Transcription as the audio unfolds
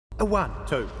1,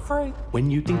 2, 3. When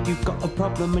you think you've got a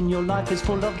problem and your life is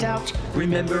full of doubt,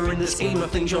 Remember, in the scheme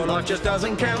of things, your life just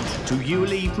doesn't count. To you,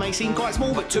 leaf may seem quite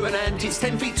small, but to an ant it's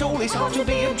 10 feet tall. It's hard to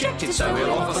be objective, so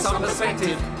we'll offer some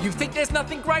perspective. You think there's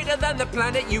nothing greater than the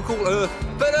planet you call Earth,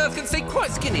 but Earth can seem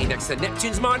quite skinny next to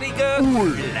Neptune's mighty girth.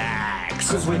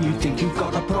 Relax. cause when you think you've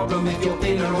got a problem, if you're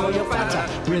thinner or you're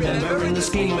fatter, Remember, in the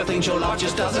scheme of things, your life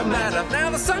just doesn't matter. Now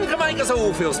the sun can make us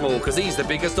all feel small, cause he's the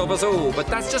biggest of us all. But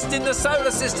that's just in the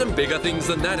solar system, bigger things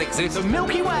than that exist. The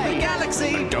Milky Way, The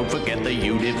galaxy, don't forget the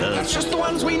universe. that's just the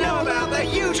ones we know about. They're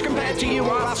huge compared to you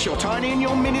or us. You're tiny and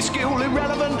you're minuscule,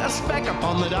 irrelevant, a speck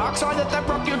upon the dark side of that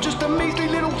rock. You're just a measly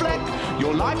little fleck.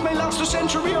 Your life may last a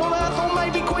century on Earth, or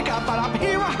maybe quicker, but up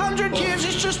here 100 years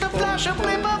is just a flash, a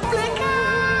blip, a flicker.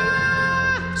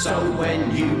 So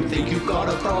when you think you've got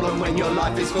a problem, when your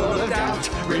life is full of doubt,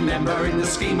 remember, in the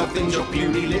scheme of things, your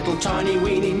puny little tiny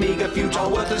weeny meager futile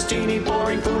worthless teeny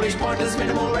boring foolish pointless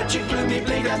minimal wretched gloomy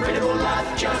bleak unreadable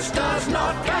life just does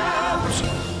not count.